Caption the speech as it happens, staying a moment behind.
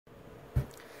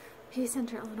Hey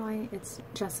Central Illinois, it's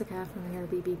Jessica from your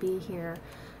BBB here.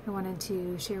 I wanted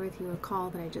to share with you a call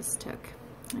that I just took.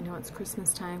 I know it's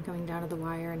Christmas time coming down to the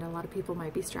wire and a lot of people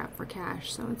might be strapped for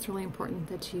cash, so it's really important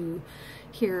that you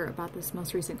hear about this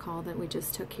most recent call that we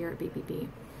just took here at BBB.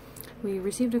 We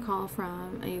received a call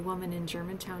from a woman in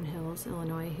Germantown Hills,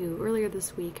 Illinois, who earlier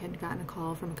this week had gotten a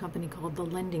call from a company called the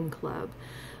Lending Club.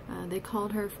 They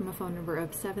called her from a phone number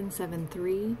of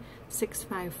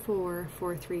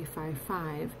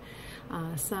 773-654-4355.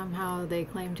 Somehow they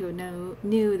claimed to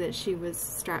knew that she was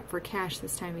strapped for cash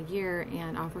this time of year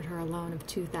and offered her a loan of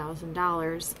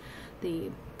 $2,000.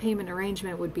 The payment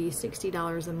arrangement would be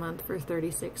 $60 a month for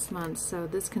 36 months. So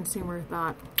this consumer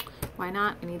thought, why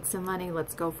not? I need some money,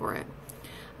 let's go for it.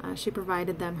 She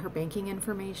provided them her banking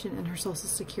information and her social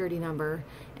security number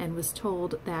and was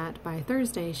told that by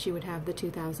Thursday she would have the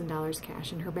 $2,000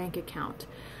 cash in her bank account.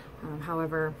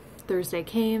 However, Thursday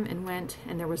came and went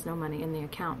and there was no money in the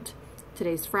account.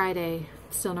 Today's Friday,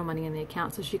 still no money in the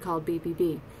account, so she called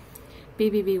BBB.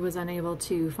 BBB was unable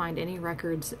to find any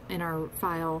records in our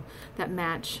file that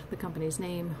match the company's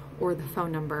name or the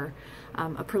phone number.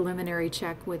 A preliminary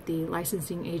check with the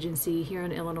licensing agency here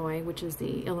in Illinois, which is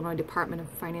the Illinois Department of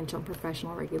Financial and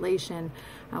Professional Regulation,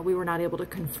 we were not able to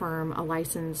confirm a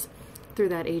license through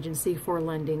that agency for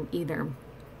lending either.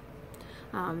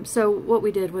 So what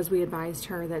we did was we advised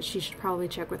her that she should probably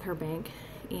check with her bank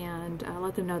and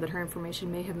let them know that her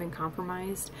information may have been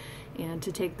compromised and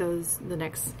to take the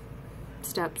next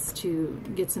steps to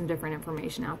get some different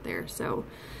information out there. So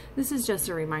this is just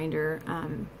a reminder.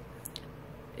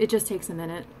 It just takes a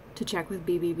minute to check with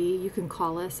BBB. You can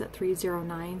call us at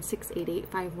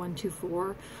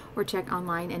 309-688-5124 or check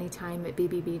online anytime at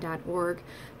bbb.org.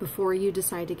 Before you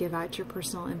decide to give out your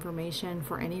personal information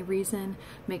for any reason,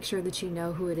 make sure that you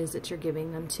know who it is that you're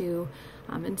giving them to,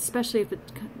 and especially if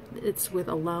it's with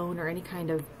a loan or any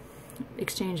kind of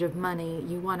exchange of money,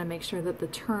 you want to make sure that the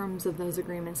terms of those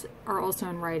agreements are also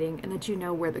in writing and that you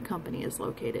know where the company is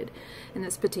located. In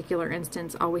this particular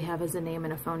instance, all we have is a name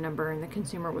and a phone number, and the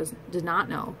consumer did not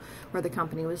know where the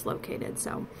company was located.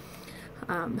 So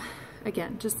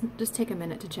again, just take a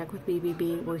minute to check with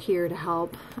BBB. We're here to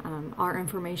help. Our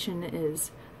information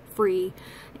is free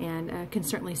and can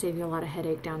certainly save you a lot of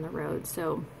headache down the road.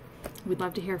 So we'd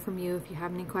love to hear from you. If you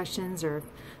have any questions or if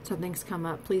something's come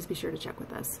up, please be sure to check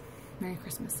with us. Merry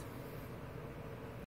Christmas.